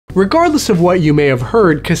Regardless of what you may have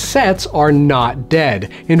heard, cassettes are not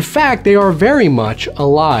dead. In fact, they are very much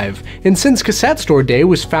alive. And since Cassette Store Day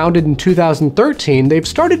was founded in 2013, they've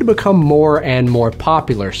started to become more and more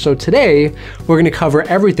popular. So today, we're going to cover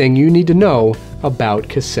everything you need to know about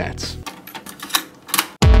cassettes.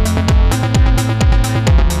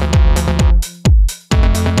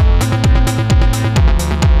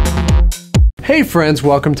 Hey friends,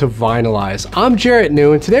 welcome to Eyezz. I'm Jarrett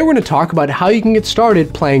New, and today we're going to talk about how you can get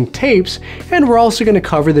started playing tapes, and we're also going to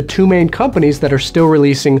cover the two main companies that are still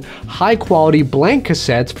releasing high-quality blank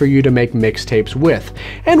cassettes for you to make mixtapes with.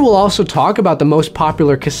 And we'll also talk about the most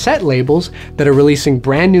popular cassette labels that are releasing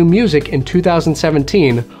brand new music in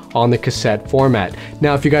 2017 on the cassette format.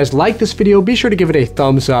 Now, if you guys like this video, be sure to give it a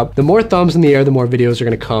thumbs up. The more thumbs in the air, the more videos are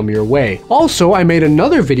going to come your way. Also, I made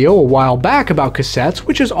another video a while back about cassettes,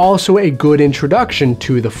 which is also a good introduction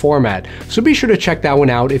to the format. So be sure to check that one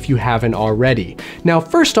out if you haven't already. Now,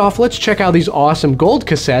 first off, let's check out these awesome gold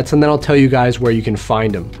cassettes, and then I'll tell you guys where you can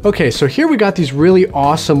find them. Okay, so here we got these really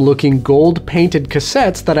awesome looking gold painted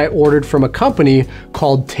cassettes that I ordered from a company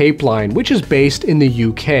called Tapeline, which is based in the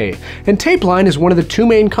UK. And Tapeline is one of the two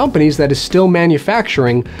main companies that is still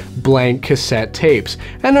manufacturing blank cassette tapes.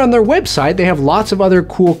 And on their website, they have lots of other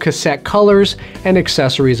cool cassette colors and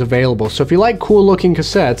accessories available. So if you like cool looking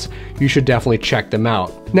cassettes, you should definitely check them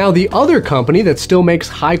out. Now, the other company that still makes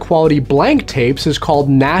high quality blank tapes is called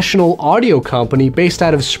National Audio Company, based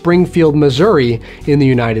out of Springfield, Missouri in the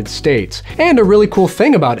United States. And a really cool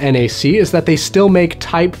thing about NAC is that they still make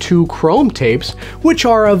Type 2 chrome tapes, which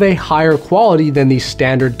are of a higher quality than the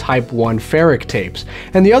standard Type 1 ferric tapes.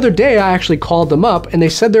 And the other day I actually called them up and they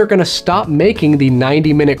said they're going to stop making the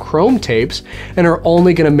 90-minute chrome tapes and are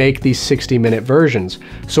only going to make these 60-minute versions.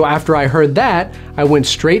 So after I heard that, I went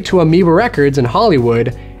straight to Amoeba Records in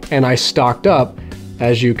Hollywood and I stocked up,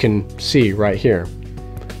 as you can see right here.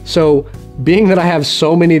 So being that I have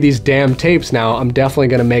so many of these damn tapes now, I'm definitely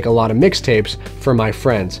going to make a lot of mixtapes for my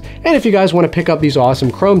friends. And if you guys want to pick up these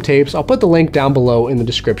awesome chrome tapes, I'll put the link down below in the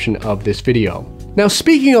description of this video. Now,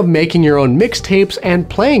 speaking of making your own mixtapes and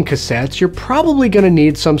playing cassettes, you're probably going to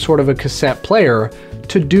need some sort of a cassette player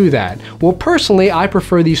to do that. Well, personally, I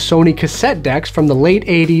prefer these Sony cassette decks from the late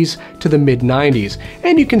 80s to the mid 90s,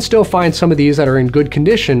 and you can still find some of these that are in good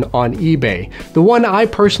condition on eBay. The one I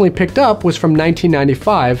personally picked up was from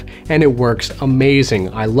 1995, and it works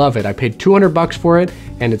amazing. I love it. I paid 200 bucks for it,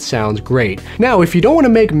 and it sounds great. Now, if you don't want to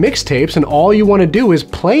make mixtapes and all you want to do is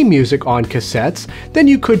play music on cassettes, then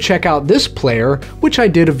you could check out this player, which I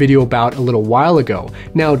did a video about a little while ago.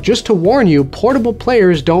 Now, just to warn you, portable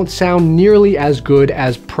players don't sound nearly as good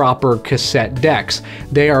as proper cassette decks.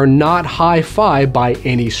 They are not hi-fi by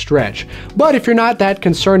any stretch. But if you're not that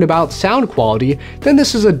concerned about sound quality, then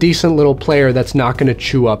this is a decent little player that's not going to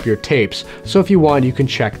chew up your tapes. So if you want, you can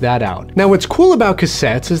check that out. Now, what's cool about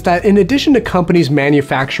cassettes is that in addition to companies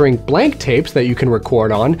manufacturing blank tapes that you can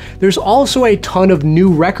record on, there's also a ton of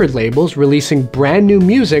new record labels releasing brand new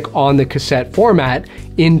music on the cassette format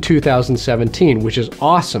in 2017, which is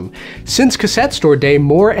awesome. Since Cassette Store Day,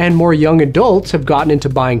 more and more young adults have gotten into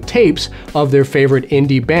buying tapes of their favorite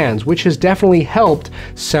indie bands, which has definitely helped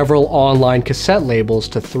several online cassette labels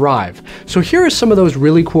to thrive. So here are some of those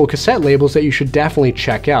really cool cassette labels that you should definitely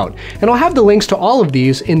check out, and I'll have the links to all of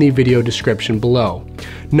these in the video description below.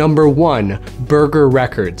 Number 1, Burger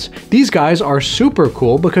Records. These guys are super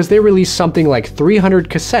cool because they release something like 300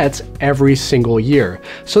 cassettes every single year.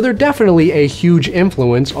 So they're definitely a huge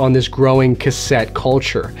influence on this growing cassette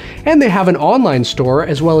culture. And they have an online store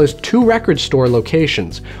as well as 2 record store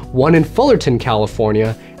locations, one in Fullerton,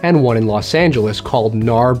 California, and one in Los Angeles called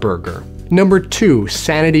Nar Burger. Number 2,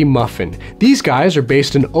 Sanity Muffin. These guys are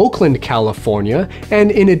based in Oakland, California, and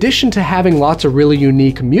in addition to having lots of really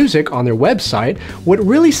unique music on their website, what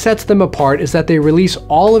really sets them apart is that they release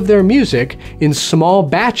all of their music in small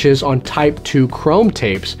batches on Type 2 chrome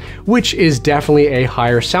tapes, which is definitely a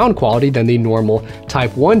higher sound quality than the normal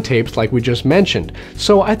Type 1 tapes like we just mentioned.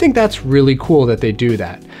 So I think that's really cool that they do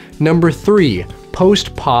that. Number 3,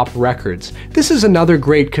 Post Pop Records. This is another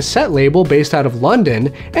great cassette label based out of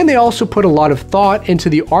London, and they also put a lot of thought into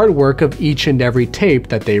the artwork of each and every tape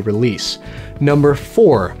that they release. Number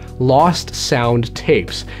 4, Lost Sound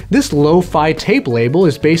Tapes. This lo-fi tape label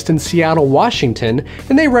is based in Seattle, Washington,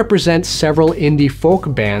 and they represent several indie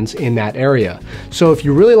folk bands in that area. So if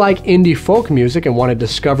you really like indie folk music and want to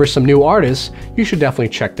discover some new artists, you should definitely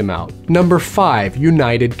check them out. Number 5,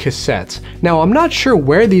 United Cassettes. Now, I'm not sure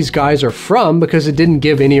where these guys are from because it didn't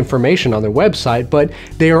give any information on their website, but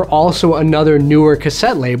they are also another newer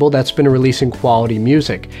cassette label that's been releasing quality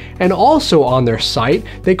music. And also on their site,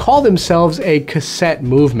 they call themselves a cassette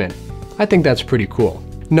movement. I think that's pretty cool.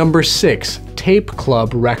 Number 6. Tape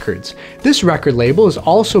Club Records. This record label is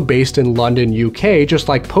also based in London, UK, just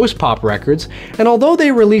like Post Pop Records, and although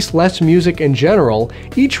they release less music in general,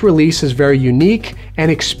 each release is very unique and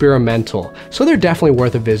experimental, so they're definitely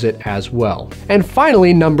worth a visit as well. And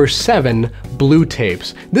finally, number 7, Blue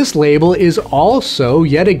Tapes. This label is also,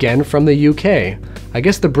 yet again, from the UK. I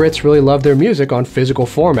guess the Brits really love their music on physical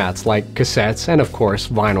formats like cassettes and of course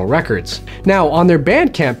vinyl records. Now on their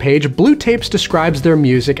Bandcamp page, Blue Tapes describes their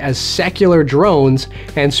music as secular drones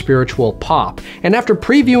and spiritual pop, and after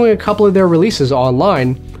previewing a couple of their releases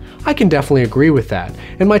online, I can definitely agree with that.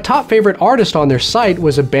 And my top favorite artist on their site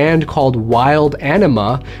was a band called Wild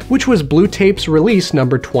Anima, which was Blue Tapes' release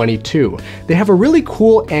number 22. They have a really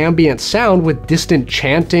cool ambient sound with distant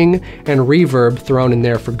chanting and reverb thrown in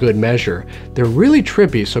there for good measure. They're really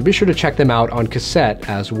trippy, so be sure to check them out on cassette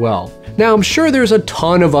as well. Now, I'm sure there's a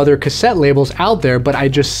ton of other cassette labels out there, but I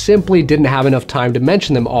just simply didn't have enough time to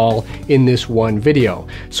mention them all in this one video.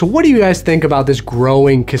 So what do you guys think about this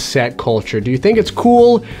growing cassette culture? Do you think it's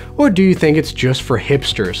cool, or do you think it's just for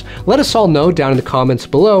hipsters? Let us all know down in the comments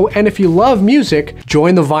below, and if you love music,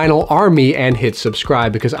 join the vinyl army and hit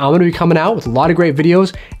subscribe, because I'm going to be coming out with a lot of great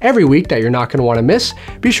videos every week that you're not going to want to miss.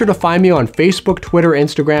 Be sure to find me on Facebook, Twitter,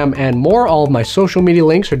 Instagram, and more. All of my social media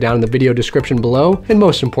links are down in the video description below, and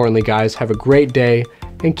most importantly, guys, have a great day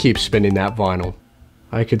and keep spinning that vinyl.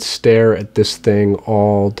 I could stare at this thing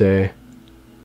all day.